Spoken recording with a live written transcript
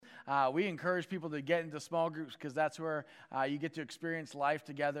we encourage people to get into small groups because that's where you get to experience life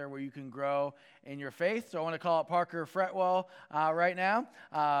together, where you can grow in your faith. So I want to call up Parker Fretwell right now.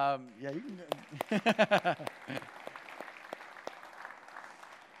 Yeah, you can.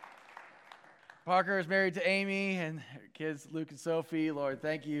 Parker is married to Amy and her kids, Luke and Sophie. Lord,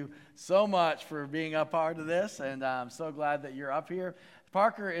 thank you so much for being a part of this, and I'm so glad that you're up here.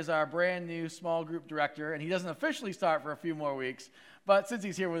 Parker is our brand new small group director, and he doesn't officially start for a few more weeks, but since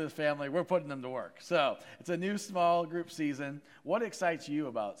he's here with his family, we're putting him to work. So it's a new small group season. What excites you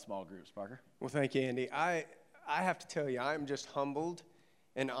about small groups, Parker? Well, thank you, Andy. I have to tell you, I'm just humbled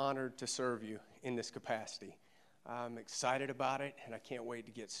and honored to serve you in this capacity. I'm excited about it, and I can't wait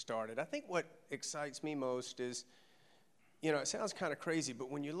to get started. I think what excites me most is, it sounds kind of crazy,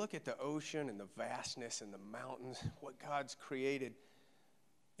 but when you look at the ocean and the vastness and the mountains, what God's created,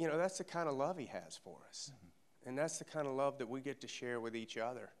 that's the kind of love he has for us. Mm-hmm. And that's the kind of love that we get to share with each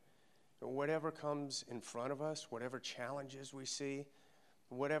other. Whatever comes in front of us, whatever challenges we see,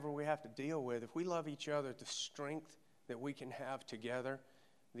 whatever we have to deal with, if we love each other, the strength that we can have together,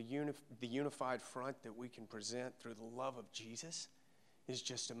 the unified front that we can present through the love of Jesus is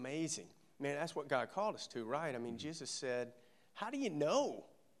just amazing. Man, that's what God called us to, right? I mean, Jesus said, how do you know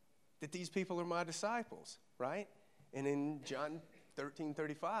that these people are my disciples, right? And in John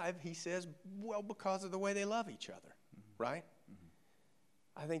 13:35, he says, well, because of the way they love each other, right?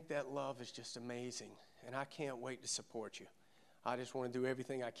 Mm-hmm. I think that love is just amazing, and I can't wait to support you. I just want to do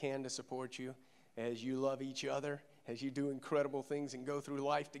everything I can to support you as you love each other, as you do incredible things and go through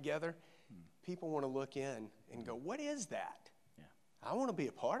life together. People want to look in and go, what is that? Yeah. I want to be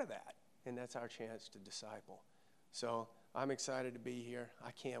a part of that. And that's our chance to disciple. So I'm excited to be here.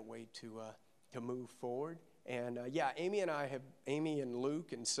 I can't wait to move forward. And Amy and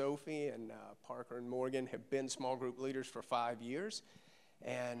Luke and Sophie and Parker and Morgan have been small group leaders for 5 years.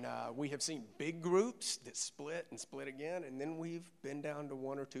 And we have seen big groups that split and split again. And then we've been down to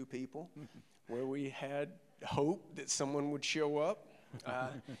 1 or 2 people where we had hope that someone would show up.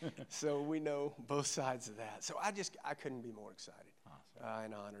 So we know both sides of that. So I couldn't be more excited. Awesome.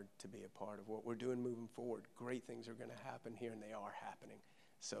 And honored to be a part of what we're doing moving forward. Great things are going to happen here, and they are happening.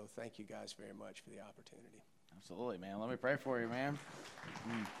 So thank you guys very much for the opportunity. Absolutely, man. Let me pray for you, man.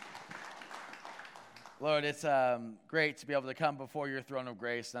 Lord, it's great to be able to come before your throne of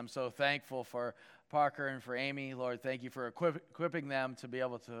grace. I'm so thankful for Parker and for Amy. Lord, thank you for equipping them to be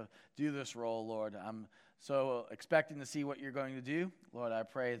able to do this role, Lord. I'm so expecting to see what you're going to do. Lord, I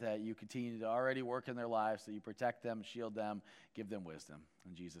pray that you continue to already work in their lives, that you protect them, shield them, give them wisdom.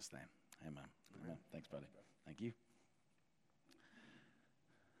 In Jesus' name, amen. Amen. Thanks, buddy. Thank you.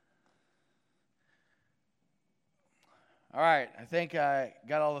 All right, I think I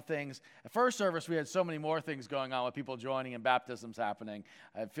got all the things. At first service, we had so many more things going on with people joining and baptisms happening.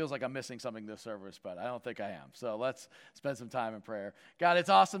 It feels like I'm missing something this service, but I don't think I am. So let's spend some time in prayer. God, it's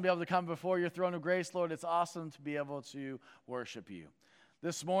awesome to be able to come before your throne of grace, Lord. It's awesome to be able to worship you.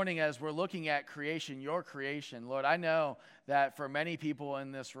 This morning, as we're looking at creation, your creation, Lord, I know that for many people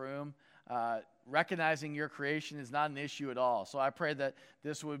in this room, recognizing your creation is not an issue at all. So I pray that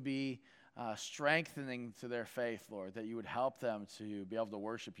this would be strengthening to their faith, Lord, that you would help them to be able to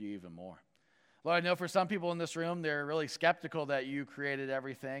worship you even more. Lord, I know for some people in this room, they're really skeptical that you created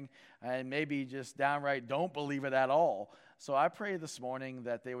everything and maybe just downright don't believe it at all. So I pray this morning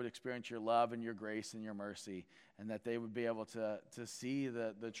that they would experience your love and your grace and your mercy, and that they would be able to see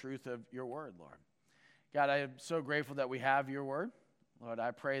the truth of your word, Lord. God, I am so grateful that we have your word. Lord,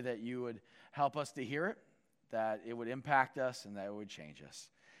 I pray that you would help us to hear it, that it would impact us, and that it would change us.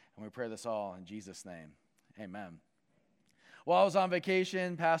 And we pray this all in Jesus' name. Amen. While I was on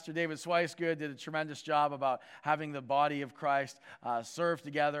vacation, Pastor David Swicegood did a tremendous job about having the body of Christ serve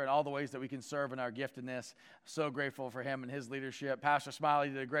together in all the ways that we can serve in our giftedness. So grateful for him and his leadership. Pastor Smiley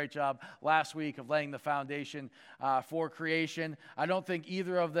did a great job last week of laying the foundation for creation. I don't think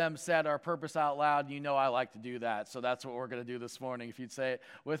either of them said our purpose out loud. You know I like to do that, so that's what we're going to do this morning. If you'd say it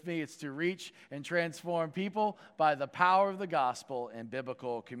with me, it's to reach and transform people by the power of the gospel and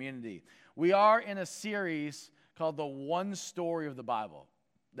biblical community. We are in a series called The One Story of the Bible,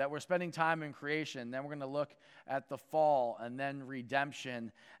 that we're spending time in creation, then we're going to look at the fall, and then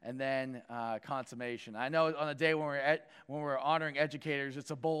redemption, and then consummation. I know on a day when we're honoring educators, it's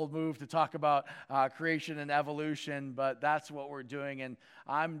a bold move to talk about creation and evolution, but that's what we're doing, and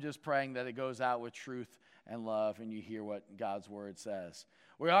I'm just praying that it goes out with truth and love, and you hear what God's word says.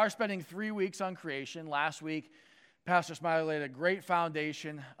 We are spending 3 weeks on creation. Last week, Pastor Smiley laid a great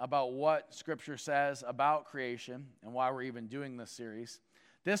foundation about what Scripture says about creation and why we're even doing this series.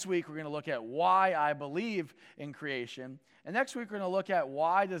 This week, we're going to look at why I believe in creation. And next week, we're going to look at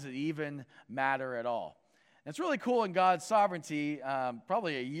why does it even matter at all. And it's really cool in God's sovereignty.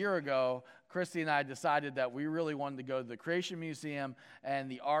 Probably a year ago, Christy and I decided that we really wanted to go to the Creation Museum and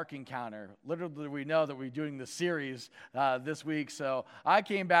the Ark Encounter. Literally, we know that we're doing the series this week, so I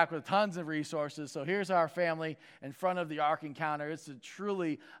came back with tons of resources. So here's our family in front of the Ark Encounter. It's a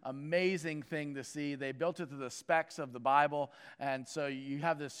truly amazing thing to see. They built it to the specs of the Bible, and so you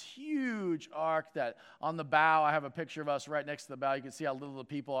have this huge ark that on the bow, I have a picture of us right next to the bow. You can see how little the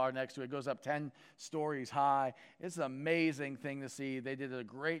people are next to it. It goes up 10 stories high. It's an amazing thing to see. They did a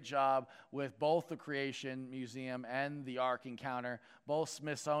great job with both the Creation Museum and the Ark Encounter, both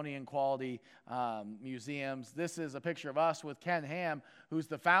Smithsonian quality museums. This is a picture of us with Ken Ham, who's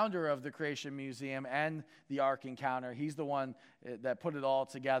the founder of the Creation Museum and the Ark Encounter. He's the one that put it all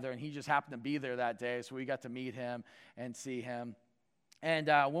together, and he just happened to be there that day, so we got to meet him and see him. And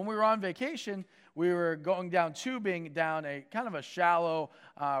when we were on vacation, we were going down tubing down a kind of a shallow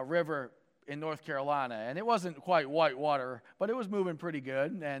river in North Carolina, and it wasn't quite white water, but it was moving pretty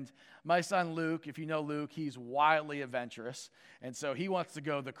good. And my son Luke, if you know Luke, he's wildly adventurous, and so he wants to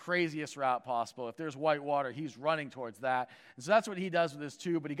go the craziest route possible. If there's white water, he's running towards that, and so that's what he does with his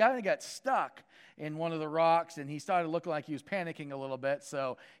tube. But he kind of got stuck in one of the rocks, and he started looking like he was panicking a little bit.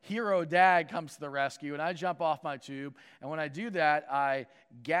 So hero dad comes to the rescue, and I jump off my tube, and when I do that, I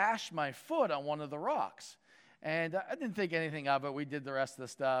gash my foot on one of the rocks. And I didn't think anything of it. We did the rest of the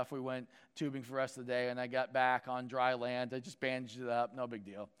stuff. We went tubing for the rest of the day, and I got back on dry land. I just bandaged it up. No big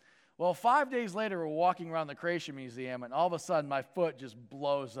deal. Well, 5 days later, we're walking around the Creation Museum, and all of a sudden, my foot just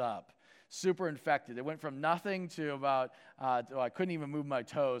blows up. Super infected. It went from nothing to about, I couldn't even move my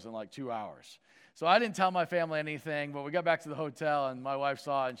toes in like 2 hours. So I didn't tell my family anything, but we got back to the hotel, and my wife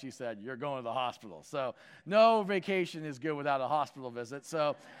saw it, and she said, "You're going to the hospital." So no vacation is good without a hospital visit.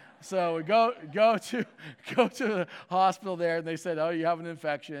 So we go to the hospital there, and they said, "Oh, you have an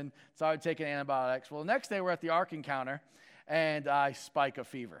infection." Started taking antibiotics. Well, the next day we're at the Ark Encounter, and I spike a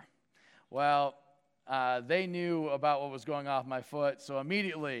fever. Well, they knew about what was going on with my foot, so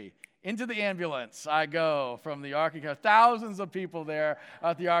immediately into the ambulance I go from the Ark Encounter. Thousands of people there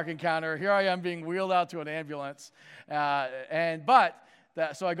at the Ark Encounter. Here I am being wheeled out to an ambulance, so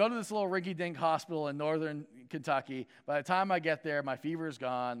I go to this little rinky-dink hospital in northern Kentucky. By the time I get there, my fever is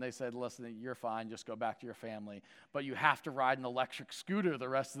gone. They said, "Listen, you're fine. Just go back to your family. But you have to ride an electric scooter the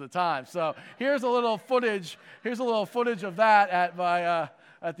rest of the time." So here's a little footage. Of that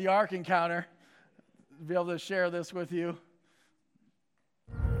at the Ark Encounter. I'll be able to share this with you.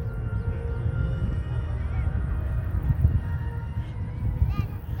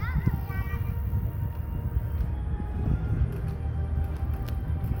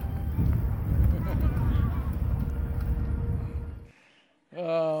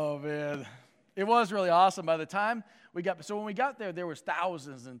 Oh, man. It was really awesome. By the time when we got there was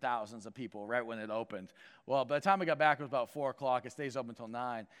thousands and thousands of people right when it opened. Well, by the time we got back, it was about 4 o'clock. It stays open until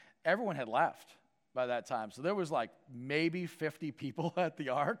 9. Everyone had left by that time. So there was like maybe 50 people at the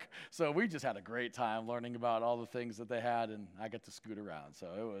Ark. So we just had a great time learning about all the things that they had, and I got to scoot around.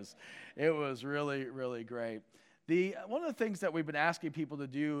 So it was really, really great. One of the things that we've been asking people to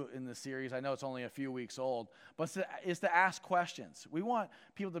do in this series, I know it's only a few weeks old, but is to ask questions. We want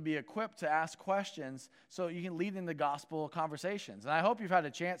people to be equipped to ask questions so you can lead into gospel conversations. And I hope you've had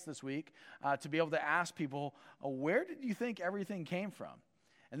a chance this week to be able to ask people, where did you think everything came from?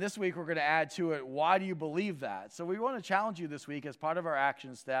 And this week we're going to add to it, why do you believe that? So we want to challenge you this week as part of our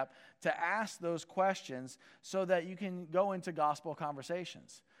action step to ask those questions so that you can go into gospel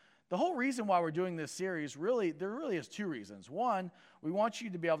conversations. The whole reason why we're doing this series, there really is 2 reasons. One, we want you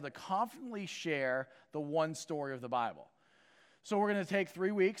to be able to confidently share the one story of the Bible. So we're going to take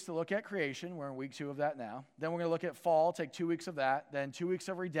 3 weeks to look at creation. We're in week 2 of that now. Then we're going to look at fall, take 2 weeks of that. Then 2 weeks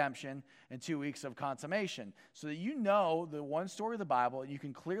of redemption and 2 weeks of consummation. So that you know the one story of the Bible, and you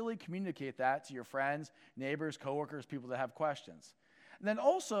can clearly communicate that to your friends, neighbors, coworkers, people that have questions. And then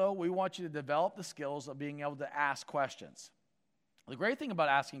also, we want you to develop the skills of being able to ask questions. The great thing about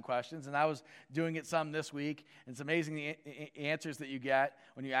asking questions, and I was doing it some this week, and it's amazing the answers that you get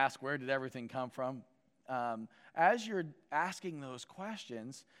when you ask, where did everything come from? As you're asking those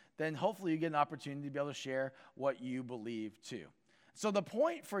questions, then hopefully you get an opportunity to be able to share what you believe too. So the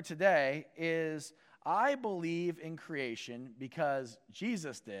point for today is, I believe in creation because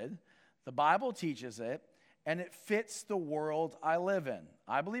Jesus did, the Bible teaches it, and it fits the world I live in.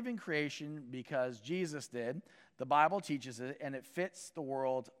 I believe in creation because Jesus did, the Bible teaches it, and it fits the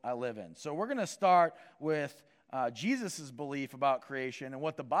world I live in. So we're going to start with Jesus' belief about creation and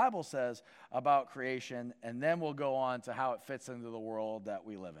what the Bible says about creation, and then we'll go on to how it fits into the world that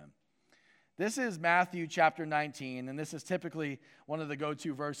we live in. This is Matthew chapter 19, and this is typically one of the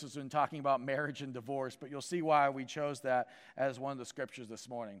go-to verses when talking about marriage and divorce, but you'll see why we chose that as one of the scriptures this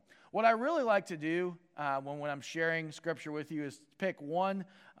morning. What I really like to do when I'm sharing scripture with you is pick one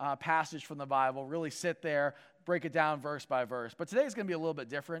passage from the Bible, really sit there, break it down verse by verse. But today is going to be a little bit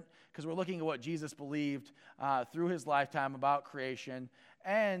different because we're looking at what Jesus believed through his lifetime about creation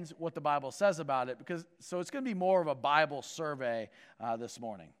and what the Bible says about it. So it's going to be more of a Bible survey this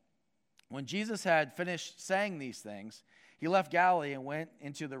morning. When Jesus had finished saying these things, he left Galilee and went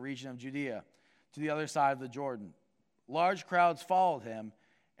into the region of Judea, to the other side of the Jordan. Large crowds followed him,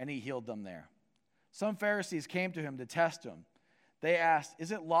 and he healed them there. Some Pharisees came to him to test him. They asked,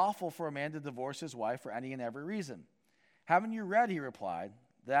 "Is it lawful for a man to divorce his wife for any and every reason?" "Haven't you read," he replied,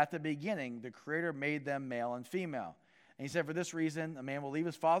 "that at the beginning the Creator made them male and female? And he said, for this reason, a man will leave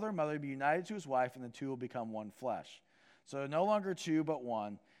his father and mother, be united to his wife, and the two will become one flesh. So no longer two, but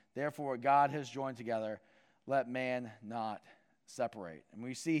one. Therefore, what God has joined together, let man not separate." And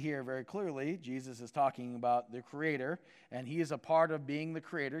we see here very clearly, Jesus is talking about the Creator, and he is a part of being the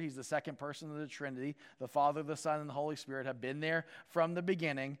Creator. He's the second person of the Trinity. The Father, the Son, and the Holy Spirit have been there from the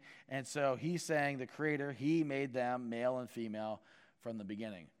beginning. And so he's saying the Creator, he made them male and female from the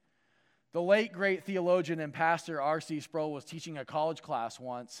beginning. The late, great theologian and pastor R.C. Sproul was teaching a college class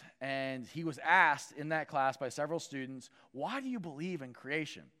once, and he was asked in that class by several students, "Why do you believe in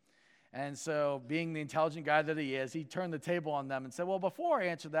creation?" And so, being the intelligent guy that he is, he turned the table on them and said, "Well, before I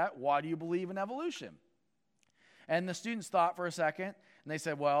answer that, why do you believe in evolution?" And the students thought for a second, and they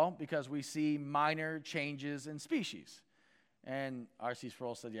said, "Well, because we see minor changes in species." And R.C.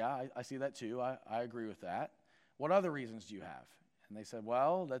 Sproul said, "Yeah, I see that too. I agree with that. What other reasons do you have?" And they said,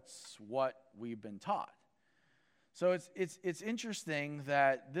 "Well, that's what we've been taught." So it's interesting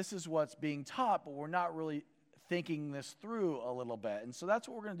that this is what's being taught, but we're not really thinking this through a little bit. And so that's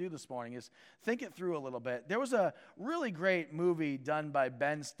what we're going to do this morning is think it through a little bit. There was a really great movie done by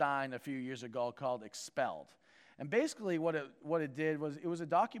Ben Stein a few years ago called Expelled. And basically what it did was it was a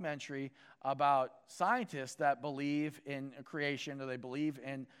documentary about scientists that believe in creation, or they believe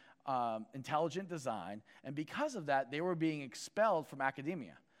in intelligent design. And because of that, they were being expelled from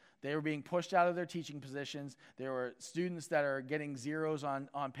academia. They were being pushed out of their teaching positions. There were students that are getting zeros on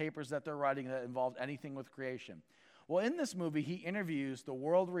papers that they're writing that involved anything with creation. Well, in this movie, he interviews the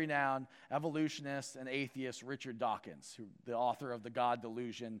world-renowned evolutionist and atheist Richard Dawkins, the author of The God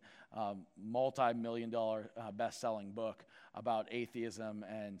Delusion, multi-million-dollar best-selling book about atheism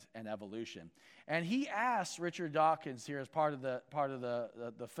and evolution. And he asks Richard Dawkins here as part of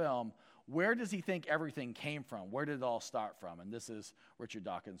the film, where does he think everything came from? Where did it all start from? And this is Richard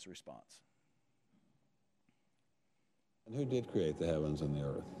Dawkins' response. And who did create the heavens and the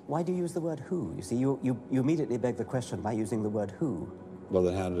earth? Why do you use the word who? You see, you immediately beg the question by using the word who. Well,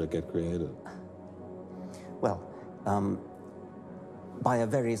 then how did it get created? Well, by a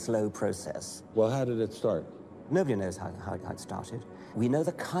very slow process. Well, how did it start? Nobody knows how it started. We know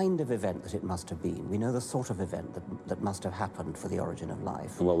the kind of event that it must have been. We know the sort of event that must have happened for the origin of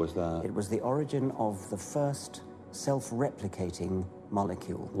life. And what was that? It was the origin of the first self-replicating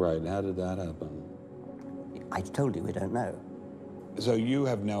molecule. Right, and how did that happen? I told you we don't know. So you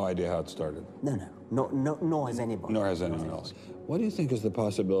have no idea how it started? No, nor has anybody. Nor has anyone else. What do you think is the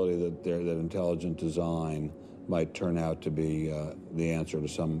possibility that intelligent design might turn out to be the answer to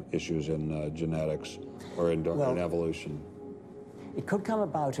some issues in genetics or in evolution? It could come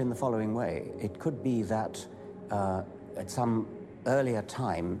about in the following way. It could be that at some earlier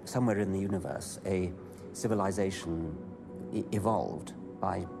time, somewhere in the universe, a civilization evolved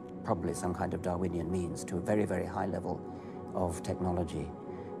by probably some kind of Darwinian means to a very, very high level of technology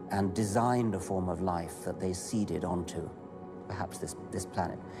and designed a form of life that they seeded onto perhaps this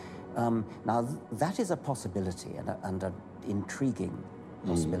planet. Now, that is a possibility and an intriguing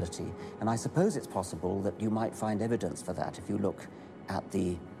possibility. And I suppose it's possible that you might find evidence for that if you look at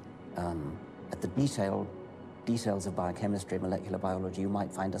the details of biochemistry, molecular biology. You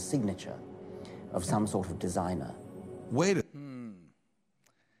might find a signature of some sort of designer. Wait a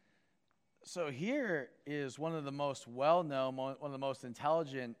So here is one of the most well-known, one of the most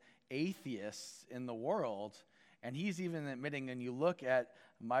intelligent atheists in the world, and he's even admitting, when you look at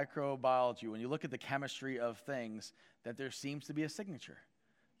microbiology, when you look at the chemistry of things, that there seems to be a signature,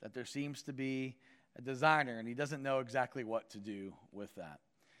 that there seems to be a designer, and he doesn't know exactly what to do with that.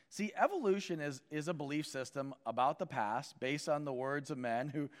 See, evolution is a belief system about the past based on the words of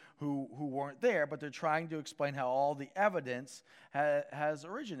men who weren't there, but they're trying to explain how all the evidence has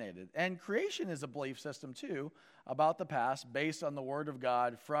originated. And creation is a belief system, too, about the past based on the word of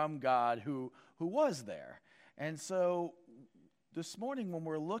God from God who was there. And so this morning when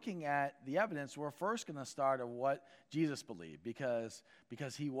we're looking at the evidence, we're first going to start at what Jesus believed because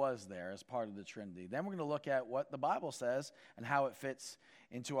he was there as part of the Trinity. Then we're going to look at what the Bible says and how it fits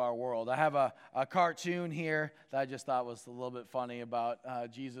into our world. I have a cartoon here that I just thought was a little bit funny about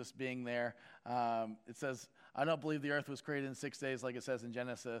Jesus being there. It says, "I don't believe the earth was created in 6 days like it says in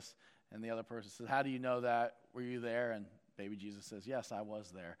Genesis." And the other person says, "How do you know that? Were you there?" And baby Jesus says, "Yes, I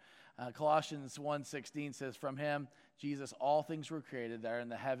was there." Colossians 1:16 says, "From him, Jesus, all things were created that are in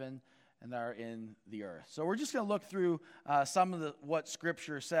the heaven and that are in the earth." So we're just going to look through some of what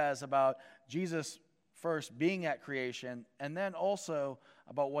Scripture says about Jesus first being at creation, and then also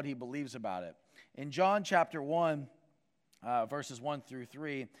about what he believes about it. In John chapter 1, verses 1 through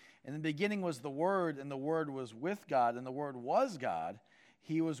 3, "In the beginning was the Word, and the Word was with God, and the Word was God.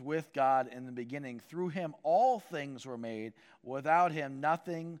 He was with God in the beginning. Through him all things were made. Without him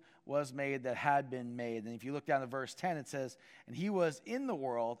nothing was made that had been made." And if you look down to verse 10, it says, "And he was in the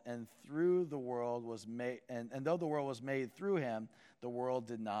world, and through the world was made, and though the world was made through him, the world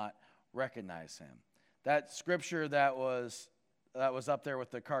did not recognize him." That scripture that was up there with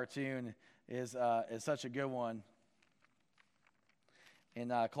the cartoon is such a good one. In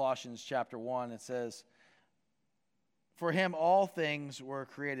Colossians chapter 1, it says, "For him all things were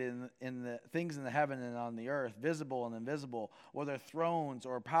created in the things in the heaven and on the earth, visible and invisible, whether thrones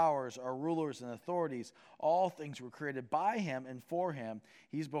or powers or rulers and authorities. All things were created by him and for him.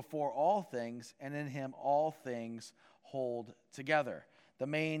 He's before all things, and in him all things hold together." The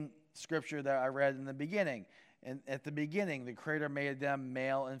main scripture that I read in the beginning. And at the beginning, the Creator made them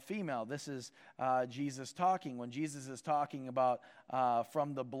male and female. This is Jesus talking. When Jesus is talking about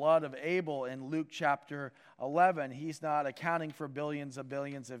from the blood of Abel in Luke chapter 11, he's not accounting for billions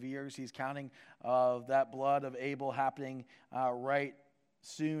of years. He's counting that blood of Abel happening right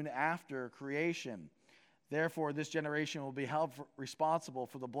soon after creation. "Therefore, this generation will be held responsible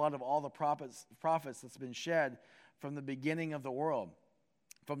for the blood of all the prophets that's been shed from the beginning of the world,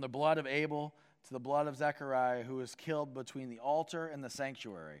 from the blood of Abel to the blood of Zechariah, who was killed between the altar and the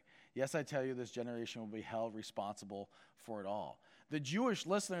sanctuary. Yes, I tell you, this generation will be held responsible for it all." The Jewish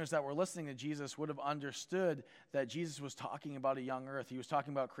listeners that were listening to Jesus would have understood that Jesus was talking about a young earth. He was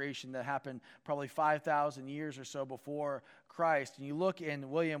talking about creation that happened probably 5,000 years or so before Christ. And you look in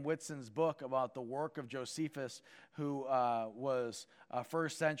William Whitson's book about the work of Josephus, who was a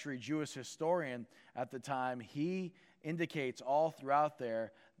first century Jewish historian at the time. He indicates all throughout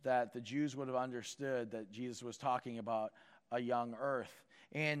there that the Jews would have understood that Jesus was talking about a young earth.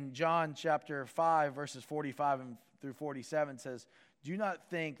 In John chapter 5, verses 45 through 47 says, "Do not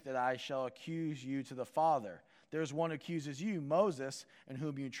think that I shall accuse you to the Father. There is one who accuses you, Moses, in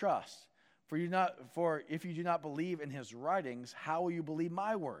whom you trust. For if you do not believe in his writings, how will you believe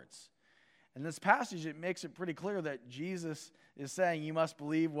my words?" In this passage, it makes it pretty clear that Jesus is saying you must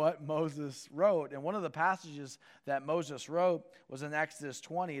believe what Moses wrote. And one of the passages that Moses wrote was in Exodus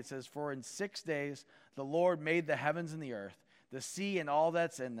 20. It says, "For in 6 days the Lord made the heavens and the earth, the sea and all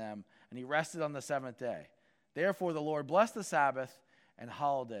that's in them, and he rested on the seventh day. Therefore the Lord blessed the Sabbath and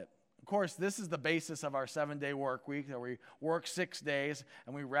hallowed it." Of course, this is the basis of our 7-day work week, that we work 6 days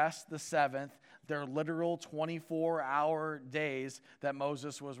and we rest the seventh. They're literal 24-hour days that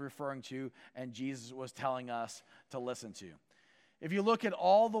Moses was referring to and Jesus was telling us to listen to. If you look at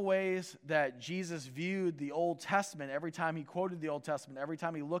all the ways that Jesus viewed the Old Testament, every time he quoted the Old Testament, every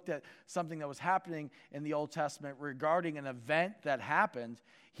time he looked at something that was happening in the Old Testament regarding an event that happened,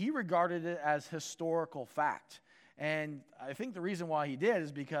 he regarded it as historical fact. And I think the reason why he did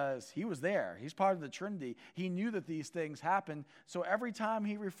is because he was there. He's part of the Trinity. He knew that these things happened. So every time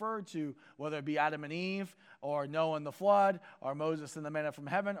he referred to, whether it be Adam and Eve, or Noah and the flood, or Moses and the manna from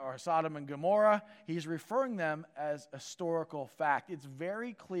heaven, or Sodom and Gomorrah, he's referring them as historical fact. It's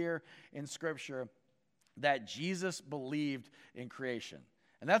very clear in Scripture that Jesus believed in creation.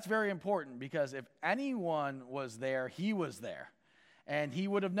 And that's very important because if anyone was there, he was there. And he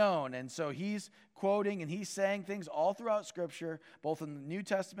would have known. And so he's quoting and he's saying things all throughout Scripture, both in the New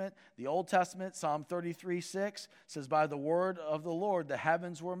Testament, the Old Testament. Psalm 33:6 says, "By the word of the Lord the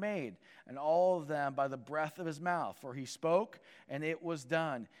heavens were made, and all of them by the breath of his mouth. For he spoke, and it was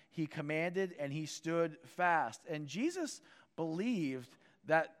done. He commanded, and he stood fast." And Jesus believed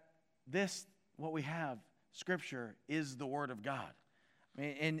that this, what we have, Scripture, is the Word of God. I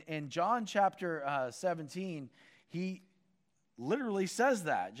mean, in John chapter 17, he literally says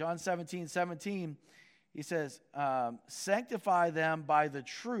that. John 17:17, he says, sanctify them by the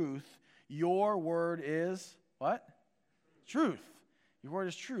truth. Your word is what? Truth. Your word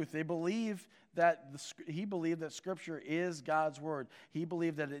is truth. They believe he believed that Scripture is God's word. He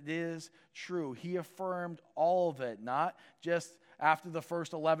believed that it is true. He affirmed all of it, not just after the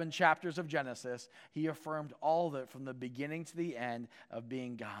first 11 chapters of Genesis. He affirmed all of it from the beginning to the end of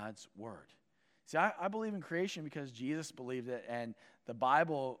being God's word. See, I believe in creation because Jesus believed it, and the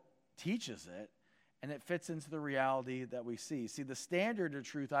Bible teaches it, and it fits into the reality that we see. See, the standard of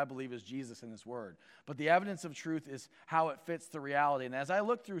truth, I believe, is Jesus and his word. But the evidence of truth is how it fits the reality. And as I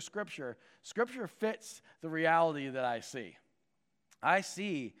look through Scripture, Scripture fits the reality that I see. I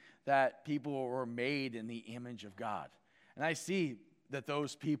see that people were made in the image of God. And I see that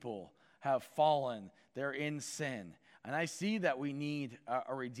those people have fallen. They're in sin. And I see that we need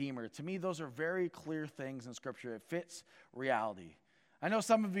a Redeemer. To me, those are very clear things in Scripture. It fits reality. I know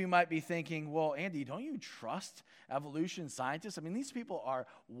some of you might be thinking, well, Andy, don't you trust evolution scientists? I mean, these people are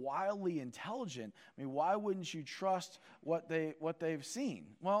wildly intelligent. I mean, why wouldn't you trust what they've seen?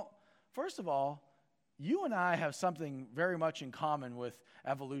 Well, first of all, you and I have something very much in common with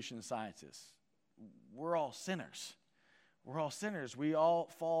evolution scientists. We're all sinners. We're all sinners. We all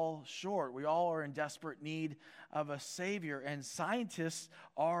fall short. We all are in desperate need of a Savior, and scientists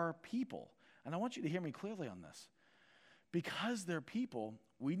are people. And I want you to hear me clearly on this. Because they're people,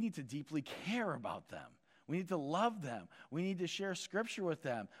 we need to deeply care about them. We need to love them. We need to share Scripture with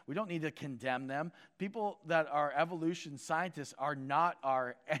them. We don't need to condemn them. People that are evolution scientists are not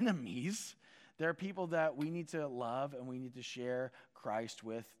our enemies. They're people that we need to love, and we need to share Christ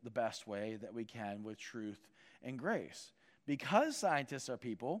with the best way that we can, with truth and grace. Because scientists are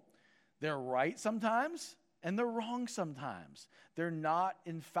people, they're right sometimes and they're wrong sometimes. They're not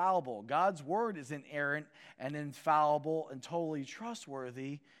infallible. God's word is inerrant and infallible and totally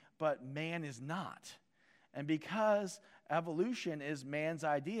trustworthy, but man is not. And because evolution is man's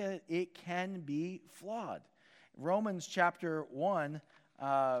idea, it can be flawed. Romans chapter 1,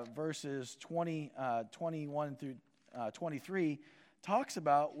 verses 21 through 23, talks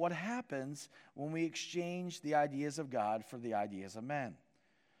about what happens when we exchange the ideas of God for the ideas of men.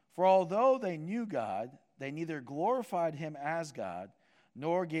 For although they knew God, they neither glorified him as God,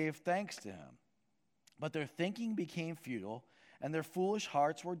 nor gave thanks to him. But their thinking became futile, and their foolish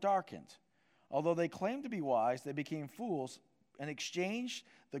hearts were darkened. Although they claimed to be wise, they became fools and exchanged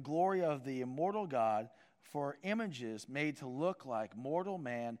the glory of the immortal God for images made to look like mortal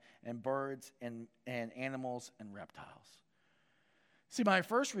man and birds and animals and reptiles. See, my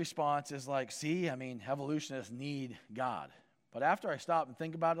first response is like, evolutionists need God. But after I stop and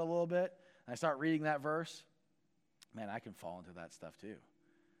think about it a little bit, and I start reading that verse, man, I can fall into that stuff too.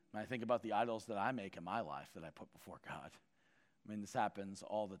 When I think about the idols that I make in my life that I put before God, this happens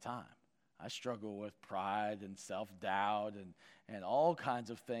all the time. I struggle with pride and self-doubt and all kinds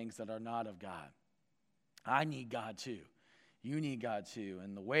of things that are not of God. I need God too. You need God too.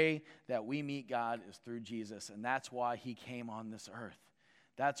 And the way that we meet God is through Jesus, and that's why he came on this earth.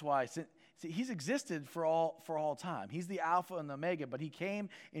 That's why he's existed for all time. He's the Alpha and the Omega, but he came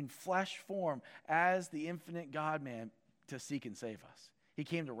in flesh form as the infinite God-man to seek and save us. He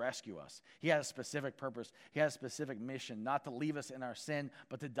came to rescue us. He had a specific purpose. He had a specific mission, not to leave us in our sin,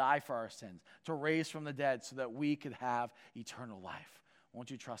 but to die for our sins, to raise from the dead so that we could have eternal life. Won't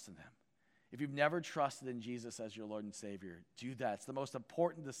you trust in him? If you've never trusted in Jesus as your Lord and Savior, do that. It's the most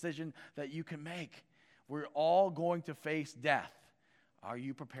important decision that you can make. We're all going to face death. Are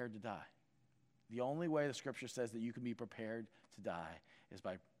you prepared to die? The only way the Scripture says that you can be prepared to die is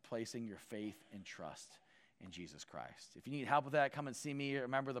by placing your faith and trust in Jesus Christ. If you need help with that, come and see me, a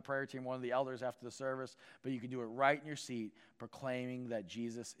member of the prayer team, one of the elders after the service. But you can do it right in your seat, proclaiming that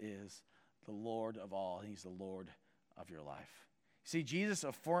Jesus is the Lord of all, and he's the Lord of your life. See, Jesus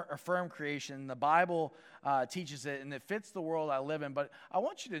affirmed creation. The Bible teaches it, and it fits the world I live in. But I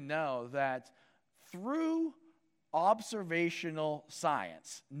want you to know that through observational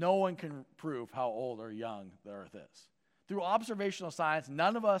science, no one can prove how old or young the earth is. Through observational science,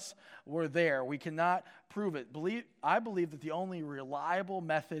 none of us were there. We cannot prove it. I believe that the only reliable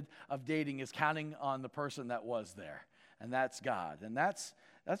method of dating is counting on the person that was there, and that's God. And that's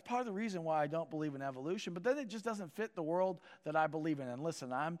part of the reason why I don't believe in evolution. But then it just doesn't fit the world that I believe in. And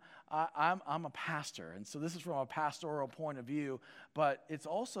listen, I'm a pastor, and so this is from a pastoral point of view, but it's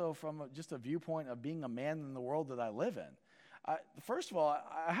also from just a viewpoint of being a man in the world that I live in. First of all,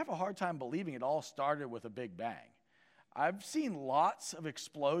 I have a hard time believing it all started with a big bang. I've seen lots of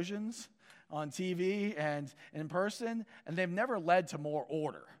explosions on TV and in person, and they've never led to more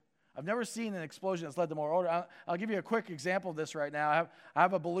order. I've never seen an explosion that's led to more order. I'll give you a quick example of this right now. I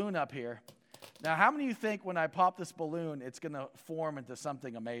have a balloon up here. Now, how many of you think when I pop this balloon, it's going to form into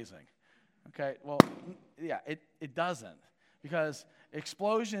something amazing? Okay, well, yeah, it doesn't, because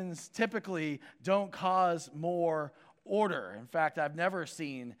explosions typically don't cause more order. In fact, I've never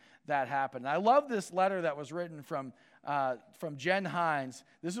seen that happen. And I love this letter that was written from Jen Hines.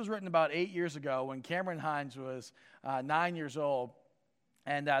 This was written about 8 years ago when Cameron Hines was 9 years old.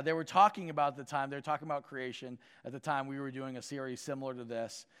 And they were talking about the time. They were talking about creation at the time we were doing a series similar to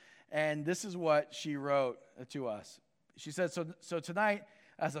this. And this is what she wrote to us. She said, so tonight,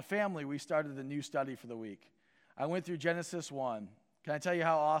 as a family, we started a new study for the week. I went through Genesis 1. Can I tell you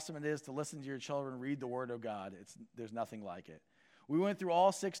how awesome it is to listen to your children read the Word of God? There's nothing like it. We went through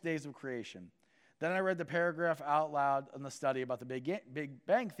all 6 days of creation. Then I read the paragraph out loud in the study about the Big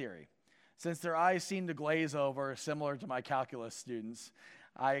Bang Theory. Since their eyes seemed to glaze over, similar to my calculus students,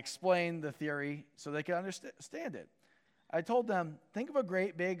 I explained the theory so they could understand it. I told them, think of a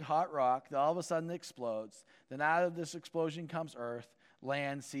great big hot rock that all of a sudden explodes. Then out of this explosion comes earth,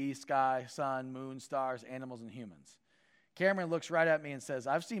 land, sea, sky, sun, moon, stars, animals, and humans. Cameron looks right at me and says,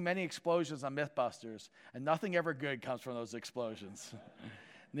 I've seen many explosions on Mythbusters, and nothing ever good comes from those explosions.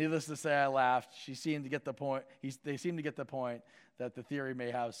 Needless to say, I laughed. They seemed to get the point that the theory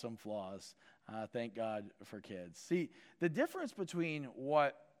may have some flaws. Thank God for kids. See, the difference between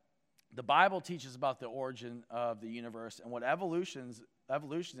what the Bible teaches about the origin of the universe and what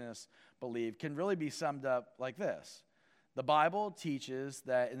evolutionists believe can really be summed up like this. The Bible teaches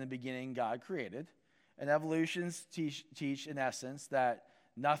that in the beginning God created, and evolutionists teach in essence that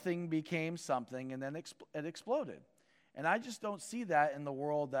nothing became something and then it exploded. And I just don't see that in the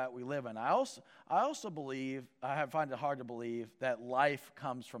world that we live in. I also believe, find it hard to believe, that life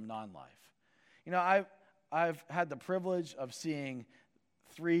comes from non-life. You know, I've had the privilege of seeing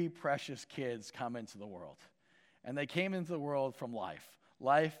 3 precious kids come into the world. And they came into the world from life.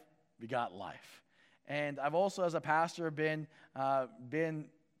 Life begot life. And I've also, as a pastor, been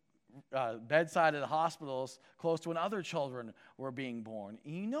bedside at hospitals close to when other children were being born.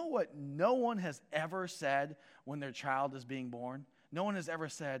 And you know what no one has ever said when their child is being born? No one has ever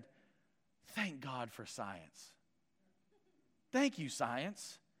said, thank God for science. Thank you,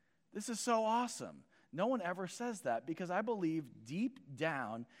 science. This is so awesome. No one ever says that, because I believe deep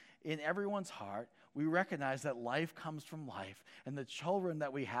down in everyone's heart, we recognize that life comes from life, and the children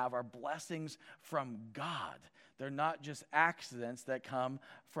that we have are blessings from God. They're not just accidents that come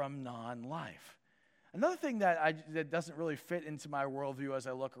from non-life. Another thing that doesn't really fit into my worldview as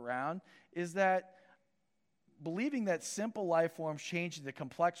I look around is that believing that simple life forms change into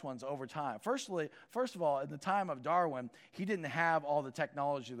complex ones over time. First of all, in the time of Darwin, he didn't have all the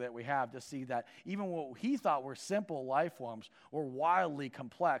technology that we have to see that even what he thought were simple life forms were wildly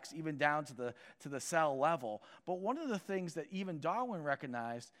complex, even down to the cell level. But one of the things that even Darwin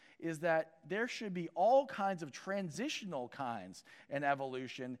recognized is that there should be all kinds of transitional kinds in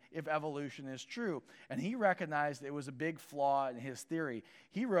evolution if evolution is true. And he recognized it was a big flaw in his theory.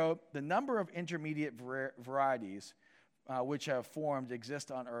 He wrote, the number of intermediate varieties which have formed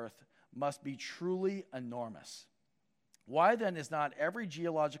exist on Earth must be truly enormous. Why then is not every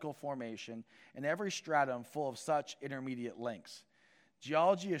geological formation and every stratum full of such intermediate links?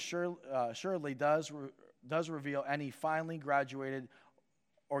 Geology assuredly does reveal any finely graduated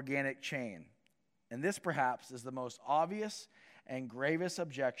organic chain. And this perhaps is the most obvious and gravest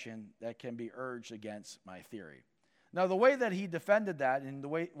objection that can be urged against my theory. Now, the way that he defended that and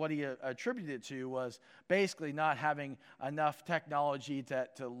what he attributed it to was basically not having enough technology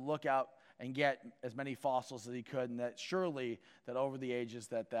to look out and get as many fossils as he could, and that surely that over the ages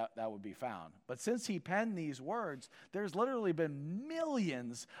that would be found. But since he penned these words, there's literally been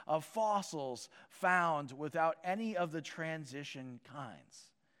millions of fossils found without any of the transition kinds.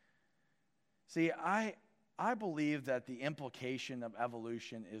 See, I believe that the implication of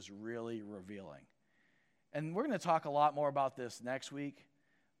evolution is really revealing. And we're going to talk a lot more about this next week,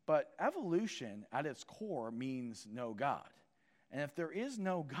 but evolution at its core means no God. And if there is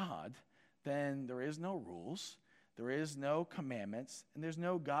no God, then there is no rules, there is no commandments, and there's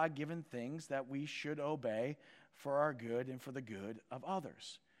no God-given things that we should obey for our good and for the good of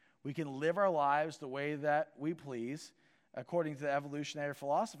others. We can live our lives the way that we please. According to the evolutionary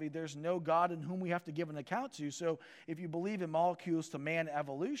philosophy, there's no God in whom we have to give an account to. So if you believe in molecules to man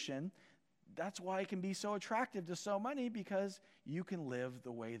evolution, that's why it can be so attractive to so many, because you can live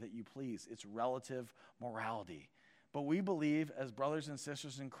the way that you please. It's relative morality. But we believe, as brothers and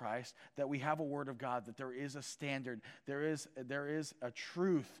sisters in Christ, that we have a word of God, that there is a standard, there is a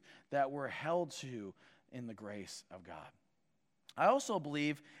truth that we're held to in the grace of God. I also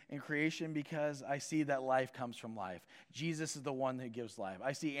believe in creation because I see that life comes from life. Jesus is the one who gives life.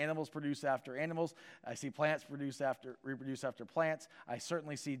 I see animals produce after animals. I see plants reproduce after plants. I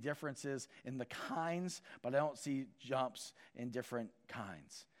certainly see differences in the kinds, but I don't see jumps in different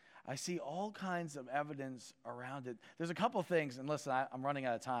kinds. I see all kinds of evidence around it. There's a couple things, and listen, I'm running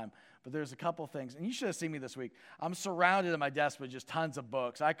out of time, but there's a couple things, and you should have seen me this week. I'm surrounded at my desk with just tons of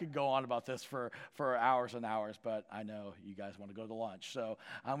books. I could go on about this for hours and hours, but I know you guys want to go to lunch, so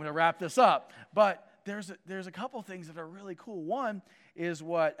I'm going to wrap this up. But there's a couple things that are really cool. One is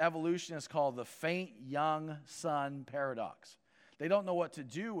what evolutionists call the faint young sun paradox. They don't know what to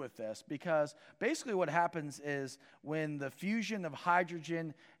do with this because basically what happens is when the fusion of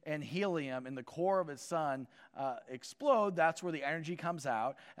hydrogen and helium in the core of its sun explode, that's where the energy comes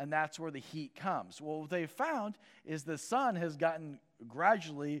out and that's where the heat comes. Well, what they've found is the sun has gotten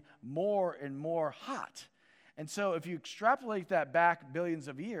gradually more and more hot. And so if you extrapolate that back billions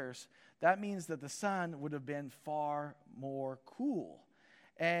of years, that means that the sun would have been far more cool.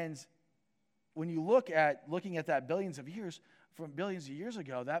 And when you looking at that billions of years, from billions of years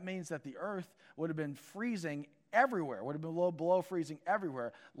ago, that means that the earth would have been freezing everywhere, would have been below freezing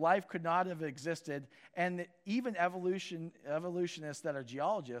everywhere. Life could not have existed, and even evolutionists that are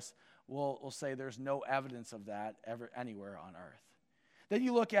geologists will say there's no evidence of that ever anywhere on earth. Then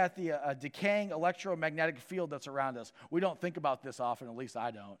you look at the decaying electromagnetic field that's around us. We don't think about this often, at least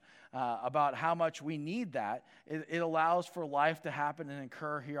I don't, about how much we need that. It allows for life to happen and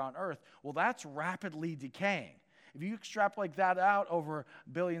occur here on earth. Well, that's rapidly decaying. If you extrapolate that out over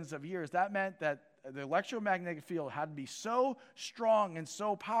billions of years, that meant that the electromagnetic field had to be so strong and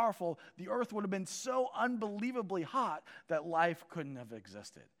so powerful, the earth would have been so unbelievably hot that life couldn't have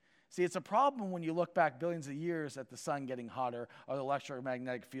existed. See, it's a problem when you look back billions of years at the sun getting hotter or the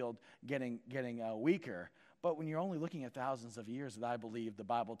electromagnetic field getting weaker. But when you're only looking at thousands of years that I believe the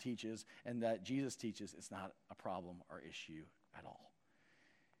Bible teaches and that Jesus teaches, it's not a problem or issue at all.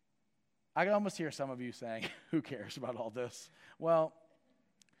 I can almost hear some of you saying, who cares about all this? Well,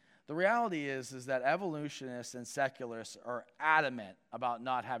 the reality is that evolutionists and secularists are adamant about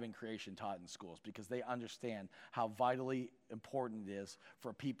not having creation taught in schools because they understand how vitally important it is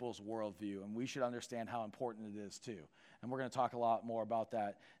for people's worldview, and we should understand how important it is too. And we're going to talk a lot more about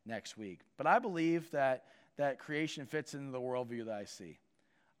that next week. But I believe that creation fits into the worldview that I see.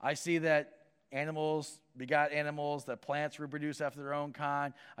 I see that animals begot animals, that plants reproduce after their own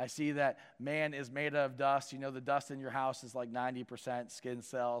kind. I see that man is made of dust. You know, the dust in your house is like 90% skin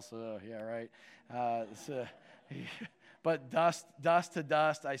cells. Yeah, right. But dust to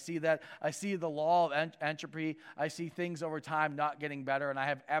dust. I see that. I see the law of entropy. I see things over time not getting better, and I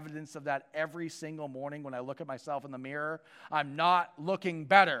have evidence of that every single morning when I look at myself in the mirror. I'm not looking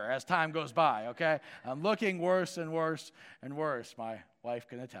better as time goes by, okay? I'm looking worse and worse and worse. My wife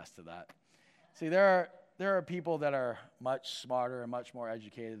can attest to that. See, there are people that are much smarter and much more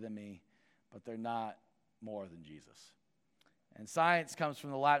educated than me, but they're not more than Jesus. And science comes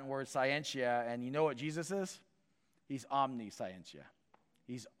from the Latin word scientia, and you know what Jesus is? He's omniscientia.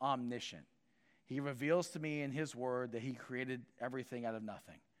 He's omniscient. He reveals to me in his word that he created everything out of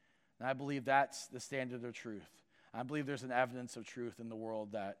nothing. And I believe that's the standard of truth. I believe there's an evidence of truth in the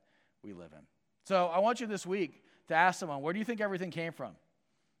world that we live in. So I want you this week to ask someone, where do you think everything came from?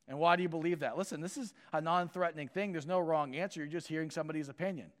 And why do you believe that? Listen, this is a non-threatening thing. There's no wrong answer. You're just hearing somebody's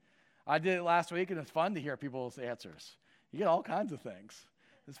opinion. I did it last week, and it's fun to hear people's answers. You get all kinds of things.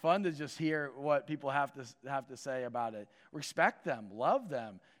 It's fun to just hear what people have to say about it. Respect them. Love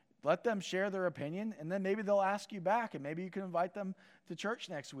them. Let them share their opinion, and then maybe they'll ask you back, and maybe you can invite them to church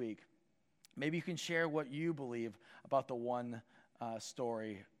next week. Maybe you can share what you believe about the one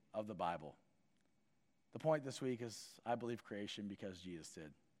story of the Bible. The point this week is I believe creation because Jesus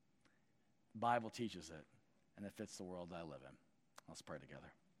did. The Bible teaches it, and it fits the world I live in. Let's pray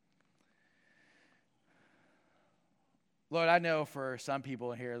together. Lord, I know for some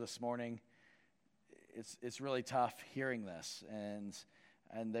people here this morning, it's really tough hearing this, and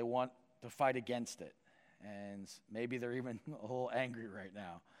they want to fight against it, and maybe they're even a little angry right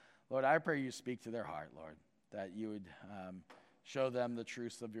now. Lord, I pray you speak to their heart, Lord, that you would show them the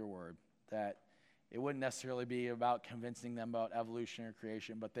truths of your word, that it wouldn't necessarily be about convincing them about evolution or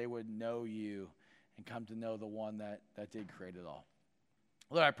creation, but they would know you and come to know the one that did create it all.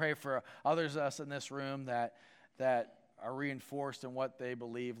 Lord, I pray for others of us in this room that are reinforced in what they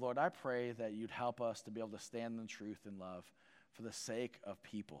believe. Lord, I pray that you'd help us to be able to stand in truth and love for the sake of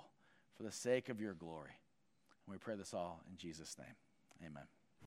people, for the sake of your glory. And we pray this all in Jesus' name. Amen.